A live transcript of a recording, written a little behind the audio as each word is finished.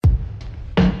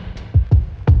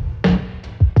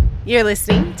You're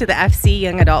listening to the FC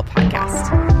Young Adult Podcast.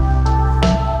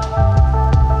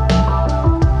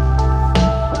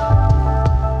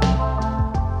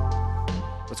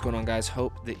 What's going on, guys?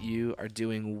 Hope that you are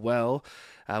doing well.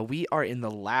 We are in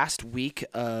the last week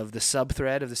of the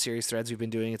sub-thread of the series threads we've been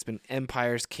doing. It's been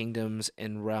empires, kingdoms,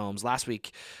 and realms. Last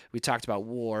week, we talked about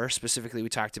war. Specifically, we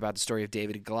talked about the story of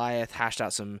David and Goliath, hashed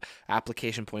out some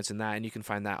application points in that, and you can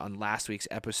find that on last week's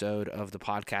episode of the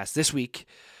podcast. This week,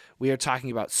 we are talking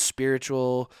about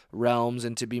spiritual realms,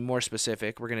 and to be more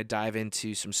specific, we're going to dive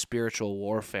into some spiritual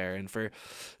warfare. And for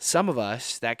some of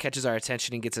us, that catches our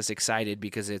attention and gets us excited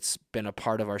because it's been a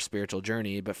part of our spiritual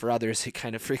journey. But for others, it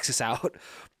kind of freaks us out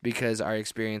because our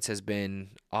experience has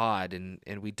been odd, and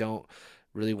we don't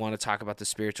really want to talk about the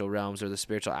spiritual realms or the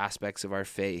spiritual aspects of our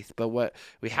faith. But what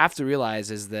we have to realize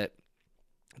is that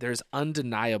there's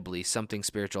undeniably something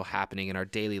spiritual happening in our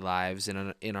daily lives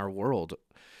and in our world,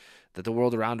 that the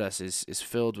world around us is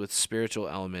filled with spiritual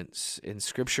elements, and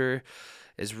Scripture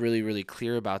is really, really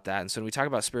clear about that. And so when we talk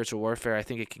about spiritual warfare, I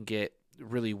think it can get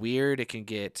really weird. It can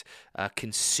get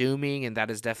consuming, and that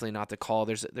is definitely not the call.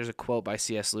 There's a quote by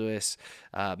C.S. Lewis.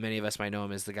 Many of us might know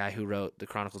him as the guy who wrote the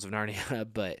Chronicles of Narnia,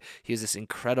 but he was this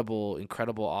incredible,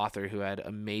 incredible author who had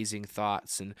amazing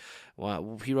thoughts. And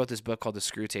he wrote this book called The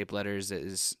Screwtape Letters that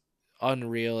is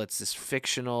unreal. It's this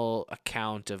fictional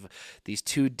account of these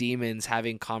two demons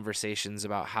having conversations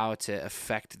about how to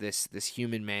affect this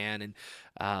human man,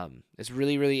 and it's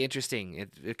really, really interesting.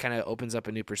 It kind of opens up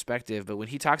a new perspective. But when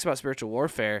he talks about spiritual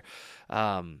warfare,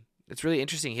 it's really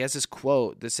interesting. He has this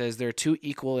quote that says, "There are two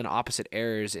equal and opposite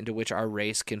errors into which our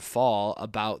race can fall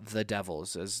about the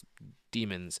devils," as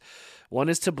demons. "One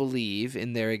is to believe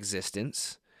in their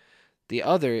existence. The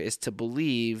other is to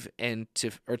believe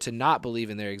to not believe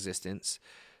in their existence.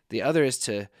 The other is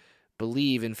to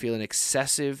believe and feel an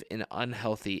excessive and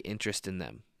unhealthy interest in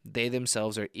them. They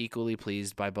themselves are equally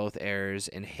pleased by both errors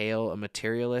and hail a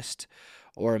materialist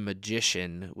or a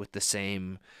magician with the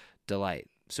same delight."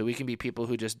 So we can be people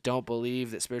who just don't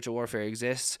believe that spiritual warfare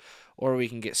exists, or we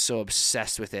can get so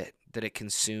obsessed with it that it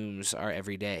consumes our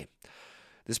everyday.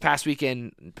 This past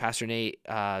weekend, Pastor Nate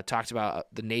talked about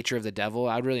the nature of the devil.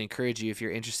 I'd really encourage you, if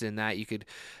you're interested in that, you could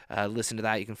listen to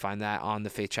that. You can find that on the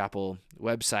Faith Chapel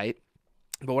website.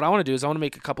 But what I want to do is I want to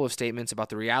make a couple of statements about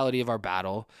the reality of our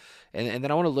battle, and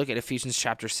then I want to look at Ephesians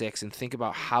chapter 6 and think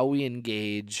about how we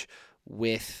engage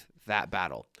with that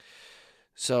battle.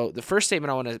 So the first statement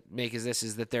I want to make is this,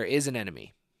 is that there is an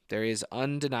enemy. There is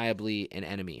undeniably an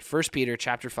enemy. 1 Peter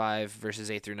chapter 5,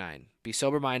 verses 8 through 9. "Be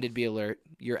sober-minded, be alert.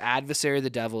 Your adversary, the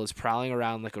devil, is prowling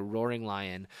around like a roaring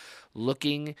lion,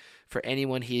 looking for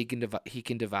anyone he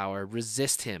can devour.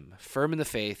 Resist him, firm in the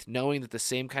faith, knowing that the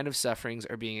same kind of sufferings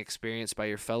are being experienced by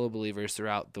your fellow believers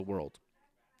throughout the world."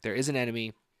 There is an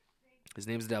enemy. His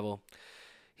name's the devil.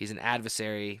 He's an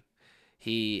adversary.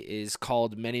 He is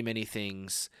called many, many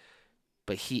things,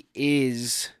 but he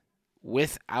is,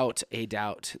 without a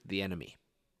doubt, the enemy.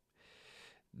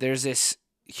 There's this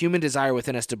human desire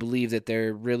within us to believe that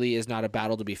there really is not a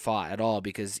battle to be fought at all,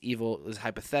 because evil is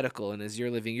hypothetical, and as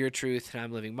you're living your truth and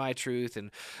I'm living my truth,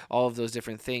 and all of those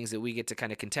different things that we get to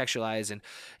kind of contextualize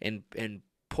and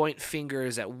point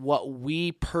fingers at what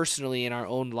we personally in our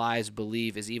own lives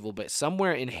believe is evil. But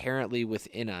somewhere inherently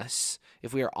within us,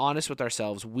 if we are honest with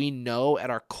ourselves, we know at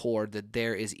our core that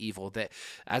there is evil, that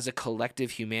as a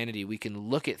collective humanity, we can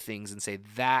look at things and say,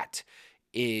 that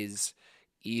is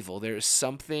evil. There is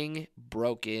something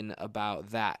broken about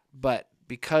that. But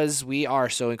because we are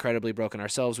so incredibly broken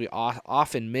ourselves, we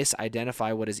often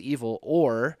misidentify what is evil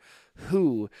or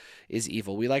who is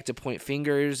evil. We like to point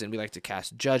fingers and we like to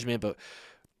cast judgment, but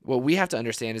what we have to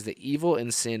understand is that evil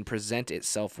and sin present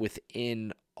itself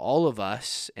within all of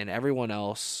us and everyone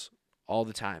else all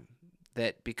the time.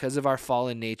 That because of our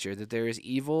fallen nature, that there is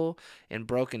evil and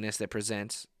brokenness that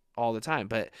presents all the time.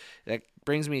 But that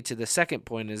brings me to the second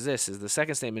point, is the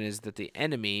second statement is that the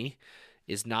enemy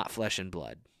is not flesh and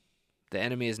blood. The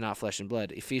enemy is not flesh and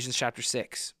blood. Ephesians chapter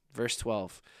 6, verse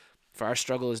 12. "For our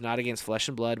struggle is not against flesh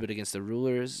and blood, but against the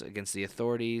rulers, against the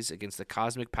authorities, against the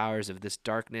cosmic powers of this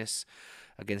darkness,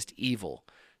 against evil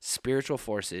spiritual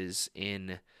forces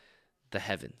in the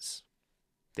heavens."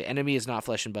 The enemy is not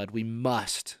flesh and blood. We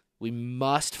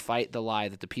must fight the lie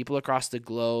that the people across the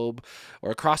globe or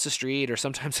across the street or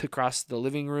sometimes across the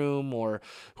living room or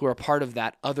who are part of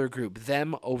that other group,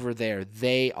 them over there,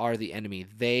 they are the enemy.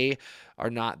 They are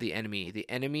not the enemy. The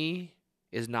enemy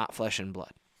is not flesh and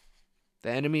blood. The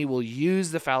enemy will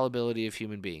use the fallibility of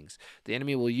human beings. The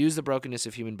enemy will use the brokenness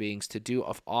of human beings to do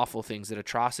awful things. That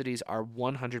atrocities are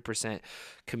 100%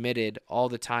 committed all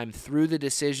the time through the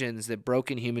decisions that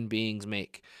broken human beings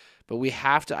make. But we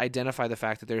have to identify the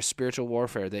fact that there's spiritual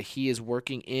warfare, that he is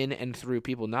working in and through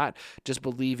people, not just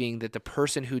believing that the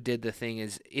person who did the thing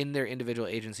is in their individual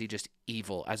agency just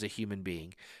evil as a human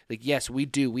being. Like, yes, we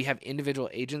do. We have individual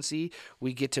agency.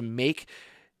 We get to make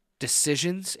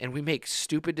decisions, and we make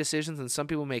stupid decisions, and some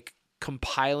people make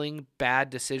compiling bad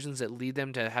decisions that lead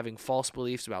them to having false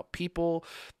beliefs about people.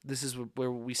 This is where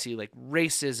we see like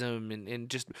racism and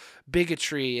just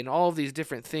bigotry and all of these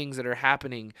different things that are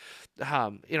happening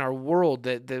in our world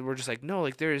that we're just like, no,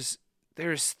 like there's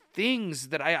things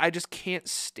that I just can't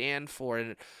stand for.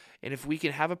 And if we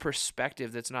can have a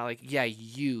perspective that's not like, yeah,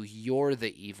 you're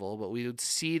the evil, but we would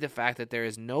see the fact that there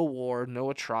is no war,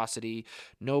 no atrocity,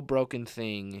 no broken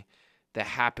thing that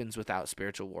happens without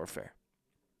spiritual warfare.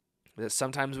 That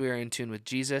sometimes we are in tune with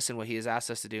Jesus and what he has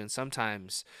asked us to do, and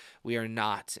sometimes we are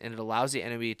not. And it allows the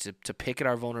enemy to pick at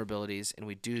our vulnerabilities, and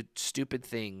we do stupid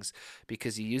things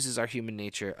because he uses our human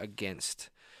nature against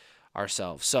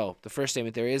ourselves. So the first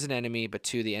statement, there is an enemy, but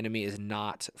two, the enemy is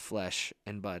not flesh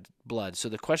and blood. So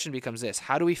the question becomes this: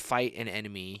 how do we fight an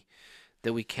enemy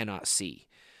that we cannot see?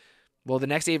 Well, the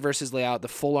next 8 verses lay out the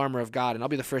full armor of God, and I'll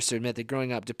be the first to admit that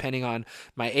growing up, depending on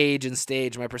my age and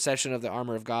stage, my perception of the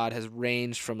armor of God has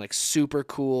ranged from like super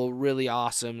cool, really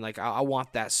awesome, like I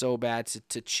want that so bad,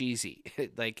 to cheesy,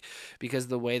 like because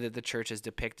the way that the church has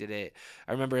depicted it.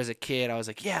 I remember as a kid, I was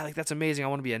like, yeah, like that's amazing, I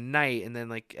want to be a knight. And then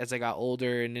like as I got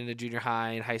older and into junior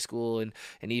high and high school and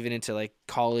even into like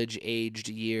college aged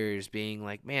years, being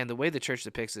like, man, the way the church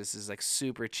depicts this is like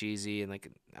super cheesy and like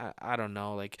I don't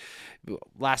know. Like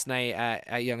last night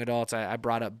at Young Adults, I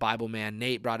brought up Bible Man.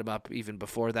 Nate brought him up even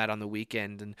before that on the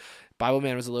weekend, and Bible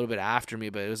Man was a little bit after me,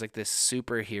 but it was like this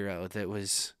superhero that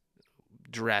was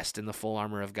dressed in the full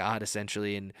armor of God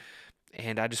essentially.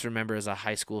 And I just remember as a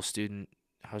high school student,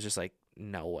 I was just like,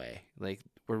 no way, like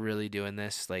we're really doing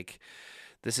this, like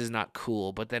this is not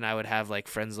cool. But then I would have like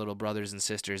friends, little brothers and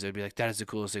sisters that would be like, that is the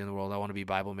coolest thing in the world, I want to be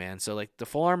Bible Man. So like the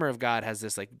full armor of God has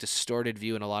this like distorted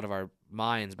view in a lot of our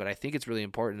minds, but I think it's really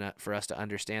important for us to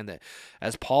understand that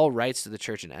as Paul writes to the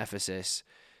church in Ephesus,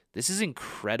 this is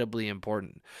incredibly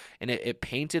important. And it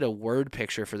painted a word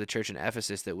picture for the church in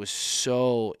Ephesus that was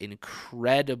so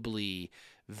incredibly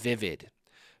vivid.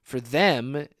 For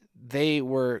them, they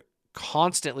were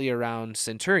constantly around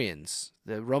centurions.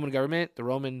 The Roman government, the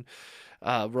Roman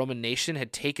nation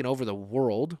had taken over the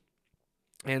world.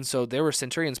 And so there were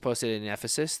centurions posted in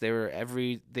Ephesus. They were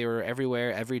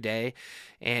everywhere every day,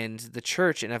 and the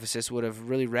church in Ephesus would have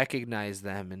really recognized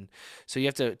them. And so you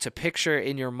have to picture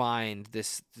in your mind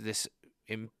this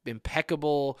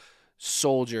impeccable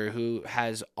soldier who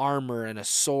has armor and a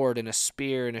sword and a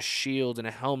spear and a shield and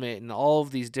a helmet and all of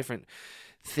these different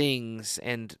things.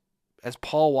 And as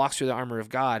Paul walks through the armor of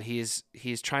God, he's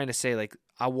trying to say, like,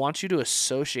 I want you to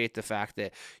associate the fact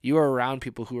that you are around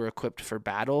people who are equipped for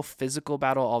battle, physical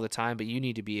battle all the time, but you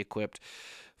need to be equipped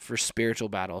for spiritual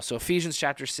battle. So Ephesians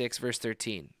chapter 6, verse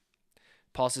 13,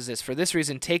 Paul says this: for this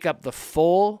reason, take up the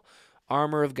full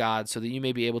armor of God so that you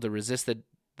may be able to resist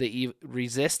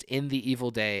resist in the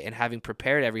evil day, and having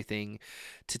prepared everything,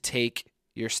 to take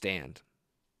your stand.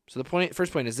 So the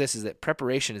first point is this, is that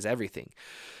preparation is everything.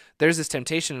 There's this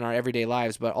temptation in our everyday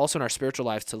lives, but also in our spiritual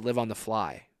lives, to live on the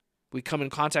fly. We come in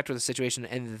contact with a situation,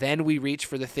 and then we reach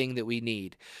for the thing that we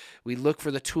need. We look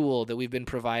for the tool that we've been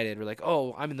provided. We're like,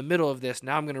 oh, I'm in the middle of this.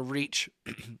 Now I'm going to reach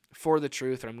for the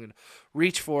truth, or I'm going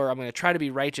to try to be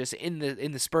righteous in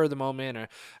the spur of the moment, or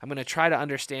I'm going to try to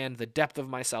understand the depth of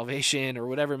my salvation, or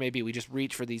whatever it may be. We just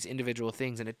reach for these individual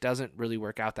things, and it doesn't really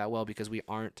work out that well because we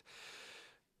aren't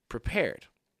prepared.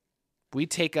 We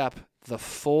take up the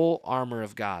full armor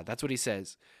of God. That's what he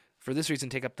says. For this reason,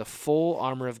 take up the full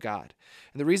armor of God.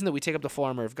 And the reason that we take up the full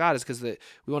armor of God is because we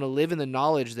want to live in the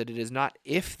knowledge that it is not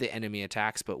if the enemy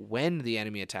attacks, but when the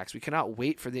enemy attacks. We cannot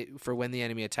wait for when the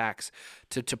enemy attacks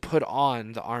to put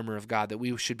on the armor of God, that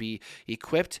we should be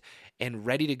equipped and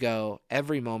ready to go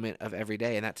every moment of every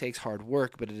day. And that takes hard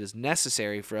work, but it is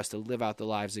necessary for us to live out the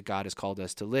lives that God has called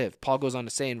us to live. Paul goes on to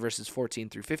say in verses 14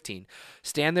 through 15,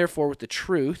 stand therefore with the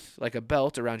truth like a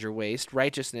belt around your waist,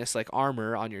 righteousness like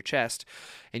armor on your chest,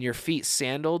 and your feet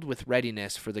sandaled with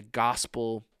readiness for the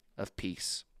gospel of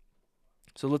peace.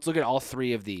 So let's look at all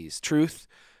three of these: truth,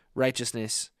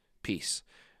 righteousness, peace.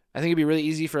 I think it'd be really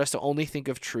easy for us to only think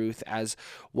of truth as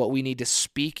what we need to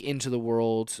speak into the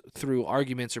world through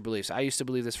arguments or beliefs. I used to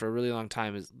believe this for a really long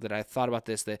time, is that I thought about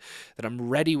this, that I'm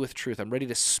ready with truth. I'm ready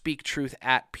to speak truth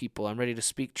at people. I'm ready to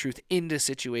speak truth into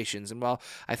situations. And while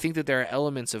I think that there are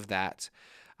elements of that,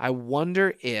 I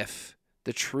wonder if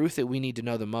the truth that we need to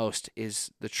know the most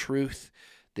is the truth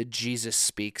that Jesus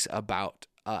speaks about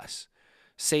us.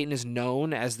 Satan is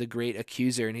known as the great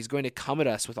accuser, and he's going to come at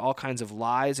us with all kinds of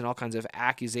lies and all kinds of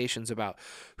accusations about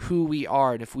who we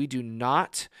are. And if we do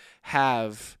not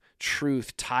have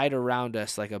truth tied around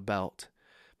us like a belt,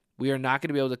 we are not going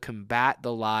to be able to combat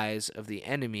the lies of the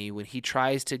enemy when he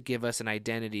tries to give us an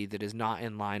identity that is not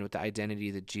in line with the identity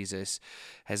that Jesus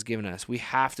has given us. We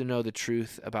have to know the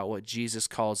truth about what Jesus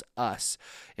calls us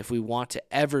if we want to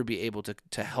ever be able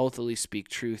to healthily speak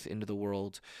truth into the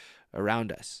world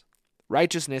around us.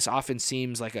 Righteousness often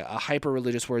seems like a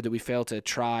hyper-religious word that we fail to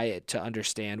try to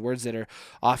understand. Words that are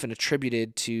often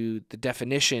attributed to the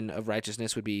definition of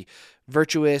righteousness would be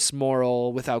virtuous,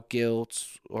 moral, without guilt,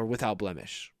 or without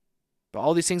blemish. But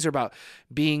all these things are about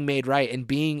being made right and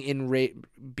being in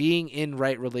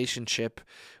right relationship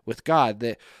with God.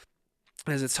 That,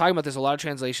 as it's talking about this, a lot of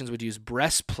translations would use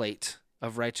breastplate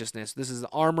of righteousness. This is the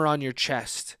armor on your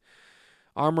chest.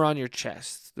 Armor on your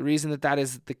chest. The reason that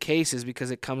is the case is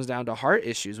because it comes down to heart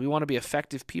issues. We want to be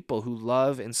effective people who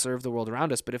love and serve the world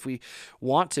around us. But if we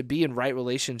want to be in right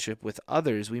relationship with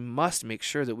others, we must make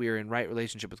sure that we are in right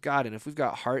relationship with God. And if we've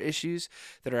got heart issues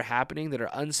that are happening, that are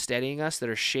unsteadying us, that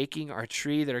are shaking our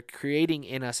tree, that are creating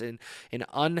in us an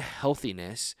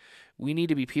unhealthiness, we need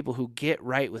to be people who get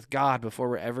right with God before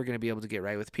we're ever going to be able to get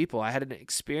right with people. I had an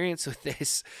experience with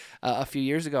this a few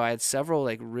years ago. I had several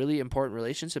really important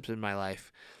relationships in my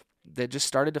life that just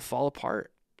started to fall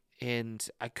apart, and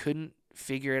I couldn't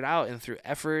figure it out. And through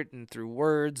effort and through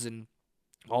words and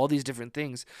all these different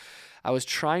things, I was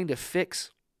trying to fix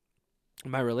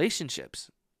my relationships.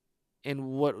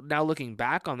 And now looking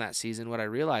back on that season, what I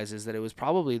realized is that it was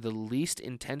probably the least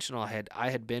intentional I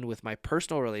had been with my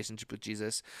personal relationship with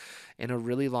Jesus in a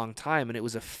really long time. And it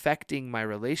was affecting my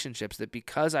relationships, that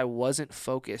because I wasn't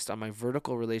focused on my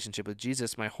vertical relationship with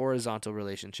Jesus, my horizontal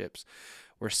relationships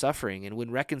were suffering. And when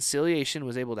reconciliation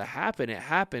was able to happen, it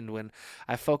happened when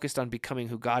I focused on becoming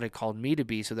who God had called me to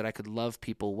be so that I could love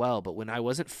people well. But when I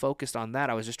wasn't focused on that,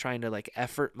 I was just trying to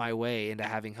effort my way into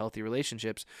having healthy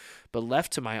relationships. But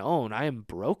left to my own, I am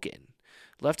broken.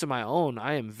 Left to my own,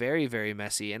 I am very, very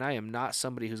messy, and I am not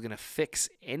somebody who's going to fix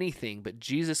anything, but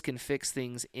Jesus can fix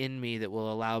things in me that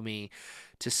will allow me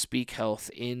to speak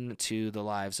health into the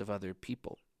lives of other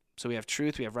people. So we have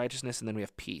truth, we have righteousness, and then we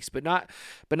have peace. But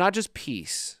not just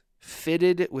peace,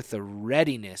 fitted with the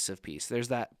readiness of peace. There's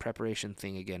that preparation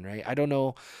thing again, right? I don't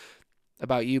know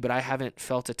about you, but I haven't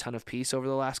felt a ton of peace over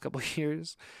the last couple of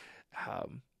years.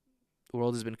 The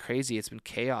world has been crazy. It's been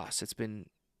chaos. It's been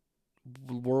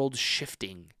world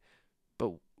shifting.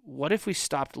 But what if we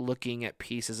stopped looking at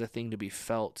peace as a thing to be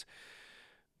felt,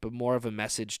 but more of a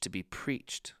message to be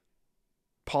preached?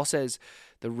 Paul says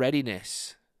the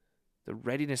readiness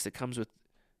that comes with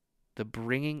the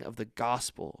bringing of the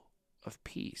gospel of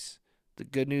peace, the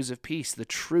good news of peace, the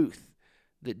truth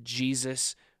that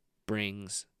Jesus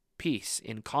brings peace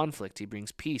in conflict. He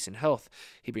brings peace in health.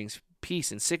 He brings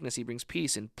peace in sickness. He brings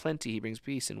peace in plenty. He brings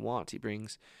peace in want. He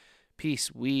brings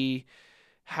peace. We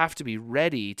have to be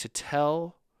ready to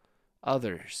tell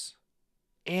others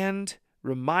and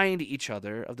remind each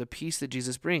other of the peace that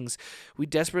Jesus brings. We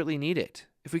desperately need it.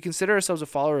 If we consider ourselves a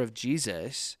follower of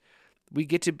Jesus, we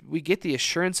get the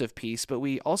assurance of peace, but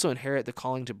we also inherit the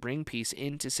calling to bring peace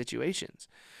into situations.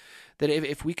 That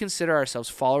if we consider ourselves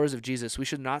followers of Jesus, we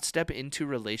should not step into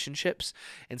relationships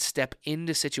and step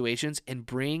into situations and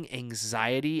bring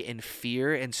anxiety and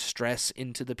fear and stress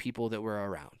into the people that we're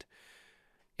around.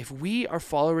 If we are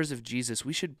followers of Jesus,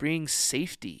 we should bring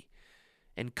safety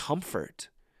and comfort.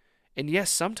 And yes,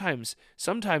 sometimes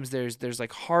there's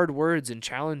hard words and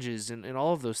challenges and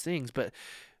all of those things, but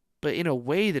in a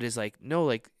way that is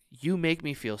you make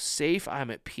me feel safe.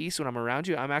 I'm at peace when I'm around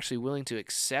you. I'm actually willing to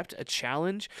accept a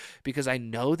challenge because I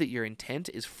know that your intent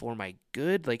is for my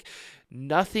good.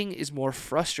 Nothing is more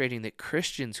frustrating than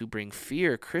Christians who bring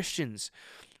fear, Christians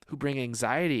who bring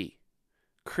anxiety,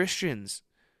 Christians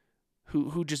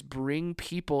who just bring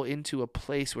people into a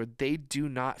place where they do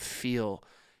not feel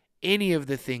any of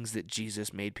the things that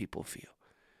Jesus made people feel.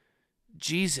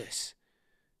 Jesus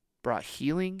brought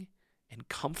healing and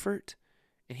comfort,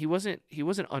 and he wasn't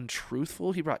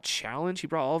untruthful. He brought challenge. He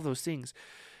brought all of those things.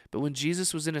 But when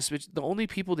Jesus was in the only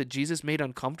people that Jesus made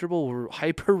uncomfortable were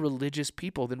hyper-religious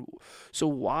people. So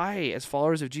why, as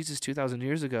followers of Jesus 2,000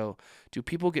 years ago, do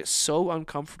people get so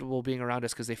uncomfortable being around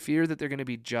us because they fear that they're going to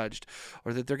be judged,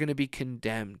 or that they're going to be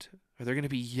condemned, or they're going to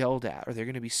be yelled at, or they're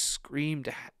going to be screamed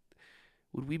at?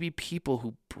 Would we be people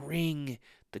who bring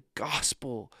the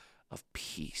gospel of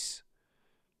peace?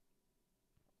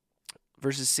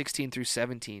 Verses 16 through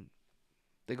 17,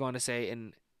 they go on to say,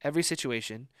 in every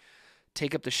situation,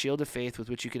 Take up the shield of faith with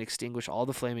which you can extinguish all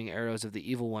the flaming arrows of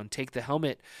the evil one. Take the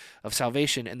helmet of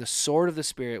salvation and the sword of the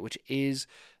Spirit, which is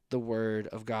the word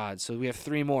of God. So we have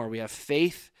three more. We have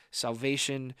faith,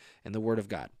 salvation, and the word of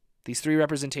God. These three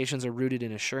representations are rooted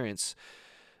in assurance.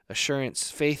 Assurance,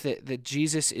 faith that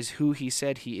Jesus is who he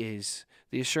said he is.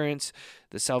 The assurance,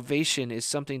 the salvation is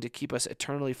something to keep us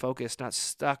eternally focused, not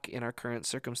stuck in our current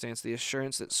circumstance. The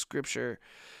assurance that Scripture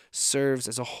serves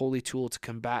as a holy tool to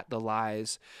combat the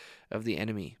lies of the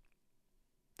enemy.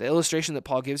 The illustration that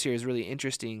Paul gives here is really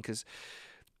interesting because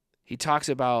he talks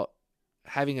about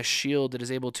having a shield that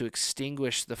is able to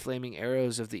extinguish the flaming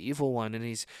arrows of the evil one, and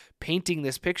he's painting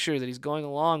this picture that he's going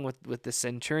along with the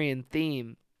centurion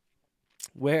theme,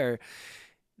 where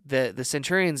the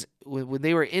centurions, when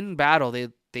they were in battle, they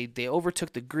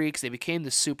overtook the Greeks. They became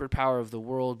the superpower of the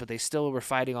world, but they still were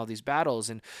fighting all these battles.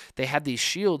 And they had these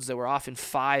shields that were often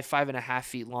 5.5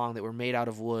 feet long that were made out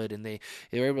of wood. And they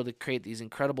were able to create these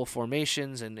incredible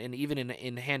formations. And even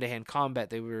in hand-to-hand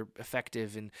combat, they were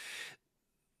effective. And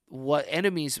what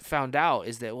enemies found out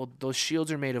is that, well, those shields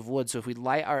are made of wood. So if we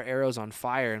light our arrows on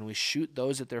fire and we shoot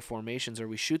those at their formations, or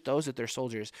we shoot those at their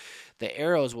soldiers, the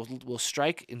arrows will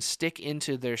strike and stick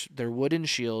into their wooden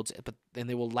shields, and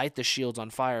they will light the shields on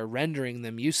fire, rendering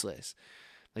them useless.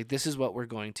 Like, this is what we're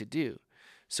going to do.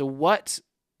 So what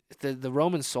the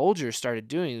Roman soldiers started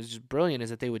doing, it was just brilliant, is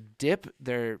that they would dip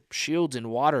their shields in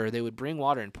water. They would bring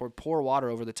water and pour water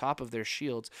over the top of their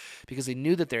shields, because they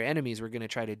knew that their enemies were going to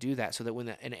try to do that, so that when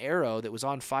an arrow that was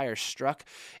on fire struck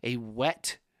a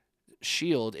wet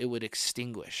shield, it would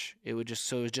extinguish. It was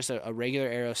just a regular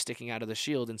arrow sticking out of the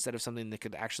shield instead of something that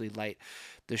could actually light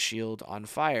the shield on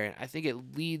fire. And I think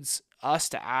it leads us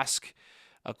to ask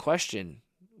a question.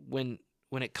 When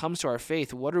it comes to our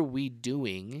faith, what are we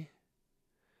doing?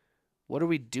 What are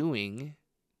we doing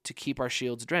to keep our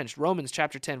shields drenched? Romans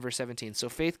chapter 10, verse 17. So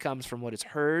faith comes from what is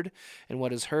heard, and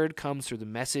what is heard comes through the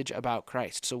message about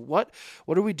Christ. So what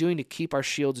are we doing to keep our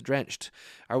shields drenched?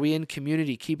 Are we in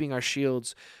community keeping our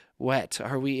shields wet?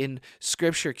 Are we in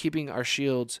Scripture keeping our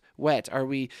shields wet? Are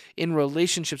we in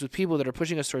relationships with people that are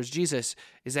pushing us towards Jesus?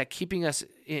 Is that keeping us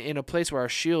in a place where our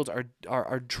shields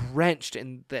are drenched,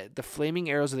 and the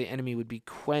flaming arrows of the enemy would be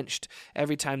quenched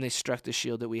every time they struck the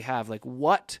shield that we have? Like,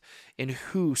 what and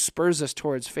who spurs us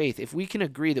towards faith? If we can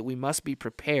agree that we must be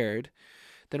prepared,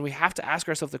 then we have to ask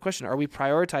ourselves the question, are we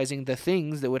prioritizing the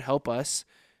things that would help us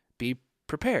be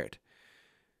prepared?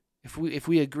 If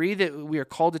we agree that we are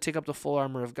called to take up the full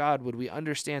armor of God, would we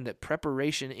understand that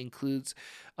preparation includes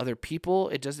other people?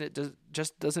 It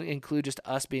doesn't include just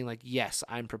us being like, yes,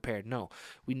 I'm prepared. No,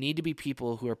 we need to be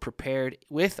people who are prepared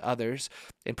with others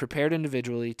and prepared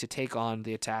individually to take on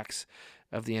the attacks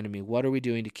of the enemy. What are we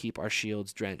doing to keep our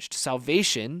shields drenched?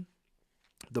 Salvation,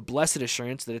 the blessed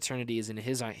assurance that eternity is in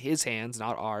his hands,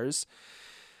 not ours.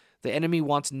 The enemy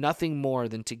wants nothing more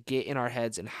than to get in our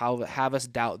heads and have us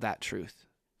doubt that truth.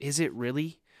 Is it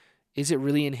really? Is it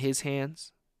really in his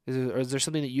hands? Or is there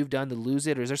something that you've done to lose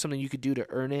it? Or is there something you could do to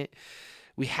earn it?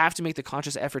 We have to make the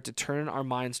conscious effort to turn our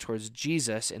minds towards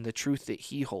Jesus and the truth that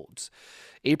he holds.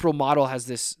 April Model has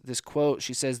this quote.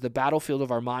 She says, "The battlefield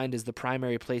of our mind is the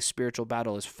primary place spiritual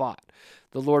battle is fought.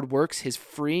 The Lord works his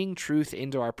freeing truth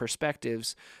into our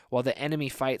perspectives, while the enemy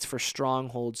fights for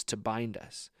strongholds to bind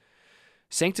us."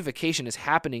 Sanctification is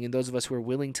happening in those of us who are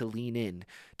willing to lean in,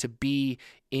 to be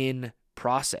in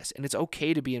process. And it's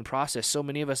okay to be in process. So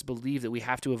many of us believe that we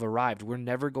have to have arrived. We're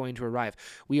never going to arrive.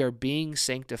 We are being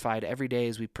sanctified every day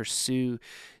as we pursue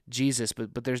Jesus,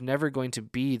 but there's never going to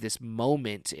be this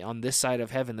moment on this side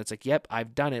of heaven that's like, yep,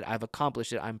 I've done it. I've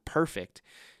accomplished it. I'm perfect.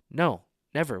 No,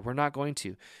 never. We're not going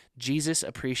to. Jesus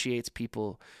appreciates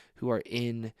people who are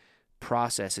in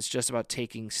process. It's just about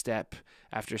taking step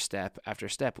after step after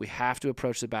step. We have to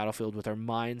approach the battlefield with our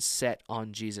minds set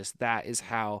on Jesus. That is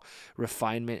how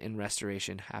refinement and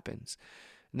restoration happens.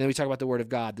 And then we talk about the word of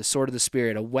God, the sword of the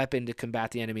Spirit, a weapon to combat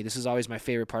the enemy. This is always my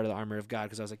favorite part of the armor of God,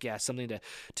 because I was like, yeah, something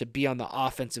to be on the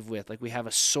offensive with. Like, we have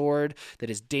a sword that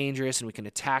is dangerous and we can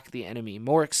attack the enemy.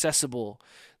 More accessible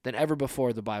than ever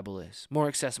before, the Bible is. More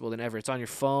accessible than ever. It's on your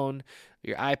phone,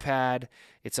 your iPad,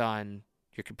 it's on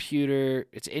your computer,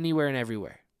 it's anywhere and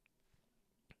everywhere.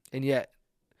 And yet,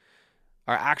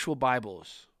 our actual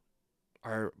Bibles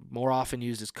are more often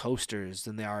used as coasters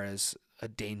than they are as a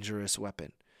dangerous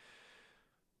weapon.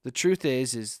 The truth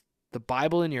is the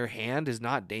Bible in your hand is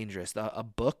not dangerous. A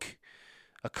book,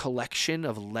 a collection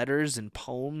of letters and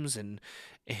poems and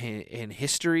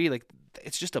history, like,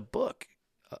 it's just a book.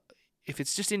 If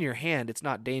it's just in your hand, it's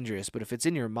not dangerous. But if it's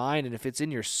in your mind and if it's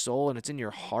in your soul and it's in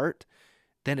your heart,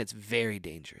 then it's very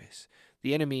dangerous.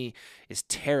 The enemy is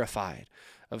terrified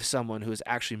of someone who is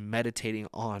actually meditating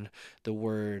on the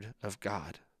word of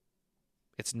God.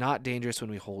 It's not dangerous when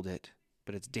we hold it,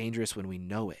 but it's dangerous when we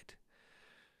know it.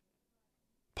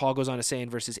 Paul goes on to say in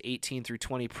verses 18 through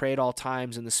 20, pray at all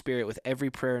times in the Spirit with every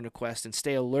prayer and request, and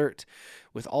stay alert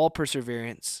with all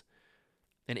perseverance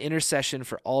and intercession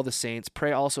for all the saints.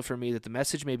 Pray also for me that the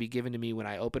message may be given to me when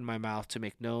I open my mouth to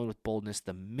make known with boldness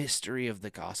the mystery of the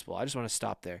gospel. I just want to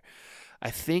stop there. I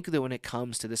think that when it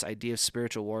comes to this idea of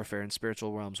spiritual warfare and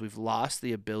spiritual realms, we've lost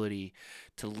the ability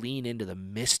to lean into the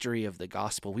mystery of the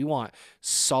gospel. We want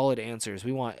solid answers.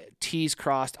 We want T's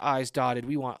crossed, I's dotted.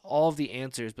 We want all of the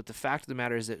answers. But the fact of the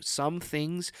matter is that some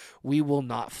things we will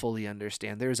not fully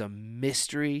understand. There is a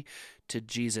mystery to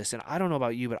Jesus. And I don't know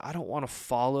about you, but I don't want to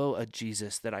follow a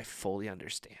Jesus that I fully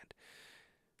understand.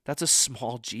 That's a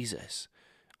small Jesus.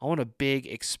 I want a big,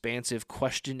 expansive,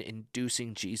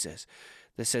 question-inducing Jesus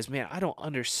that says, man, I don't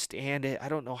understand it. I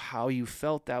don't know how you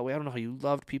felt that way. I don't know how you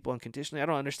loved people unconditionally. I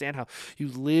don't understand how you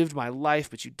lived my life,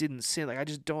 but you didn't sin. I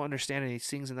just don't understand any of these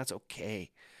things, and that's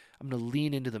okay. I'm going to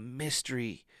lean into the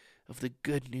mystery of the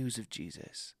good news of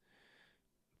Jesus.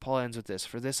 Paul ends with this,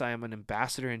 for this I am an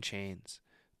ambassador in chains.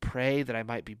 Pray that I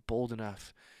might be bold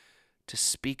enough to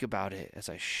speak about it as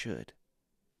I should.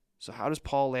 So how does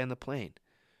Paul land the plane?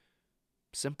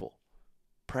 Simple.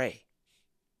 Pray.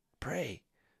 Pray.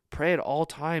 Pray at all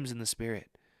times in the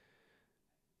Spirit.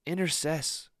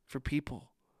 Intercess for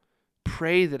people.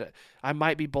 Pray that I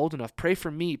might be bold enough. Pray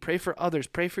for me. Pray for others.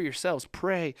 Pray for yourselves.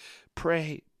 Pray,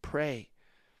 pray, pray.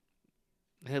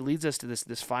 And it leads us to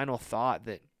this final thought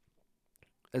that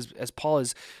as Paul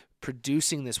is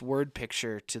producing this word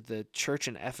picture to the church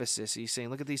in Ephesus, he's saying,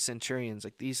 look at these centurions,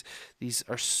 like these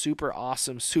are super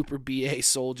awesome, super BA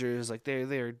soldiers, like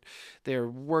they're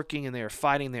working and they're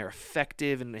fighting, they're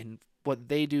effective, and what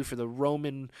they do for the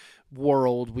Roman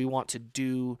world, we want to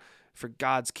do for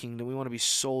God's kingdom. We want to be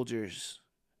soldiers,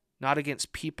 not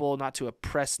against people, not to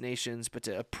oppress nations, but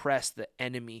to oppress the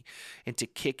enemy and to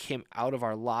kick him out of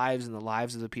our lives and the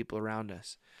lives of the people around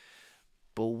us.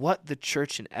 But what the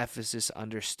church in Ephesus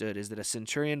understood is that a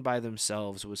centurion by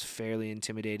themselves was fairly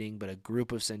intimidating, but a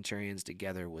group of centurions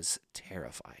together was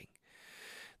terrifying.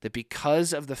 That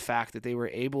because of the fact that they were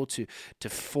able to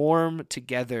form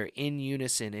together in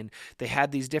unison, and they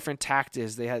had these different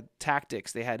tactics, they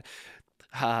had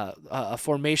a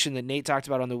formation that Nate talked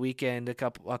about on the weekend a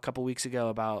couple weeks ago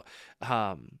about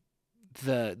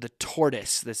the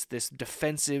tortoise, this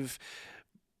defensive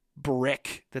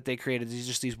brick that they created.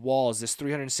 These walls, this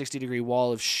 360-degree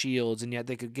wall of shields, and yet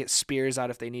they could get spears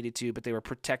out if they needed to, but they were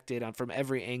protected from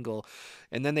every angle.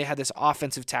 And then they had this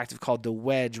offensive tactic called the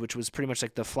wedge, which was pretty much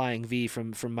like the flying V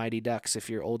from Mighty Ducks, if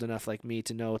you're old enough like me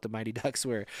to know what the Mighty Ducks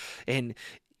were. And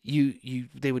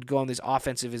they would go on these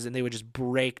offensives, and they would just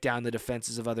break down the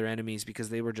defenses of other enemies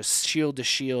because they were just shield to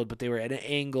shield, but they were at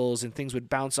angles and things would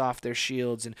bounce off their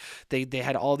shields, and they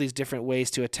had all these different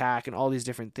ways to attack and all these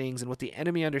different things. And what the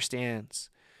enemy understands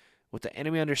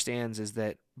is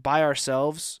that by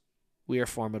ourselves, we are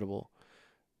formidable.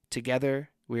 Together,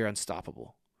 we are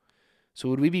unstoppable. So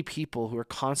would we be people who are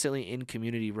constantly in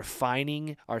community,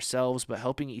 refining ourselves, but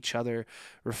helping each other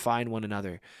refine one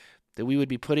another? That we would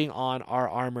be putting on our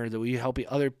armor, that we help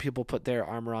other people put their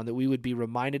armor on, that we would be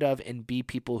reminded of and be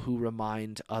people who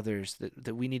remind others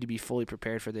that we need to be fully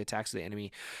prepared for the attacks of the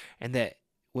enemy, and that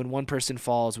when one person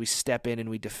falls, we step in and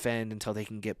we defend until they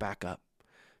can get back up.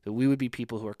 That we would be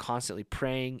people who are constantly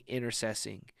praying,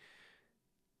 intercessing,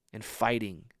 and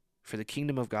fighting for the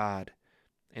kingdom of God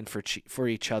and for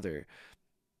each other,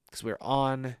 because we're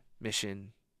on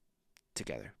mission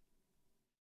together.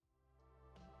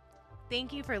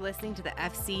 Thank you for listening to the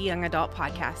FC Young Adult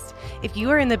Podcast. If you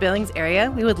are in the Billings area,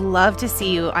 we would love to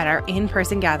see you at our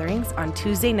in-person gatherings on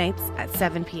Tuesday nights at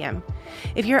 7 p.m.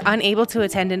 If you're unable to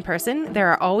attend in person, there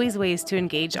are always ways to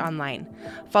engage online.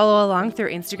 Follow along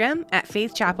through Instagram at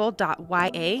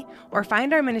faithchapel.ya or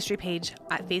find our ministry page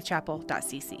at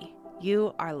faithchapel.cc.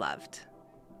 You are loved.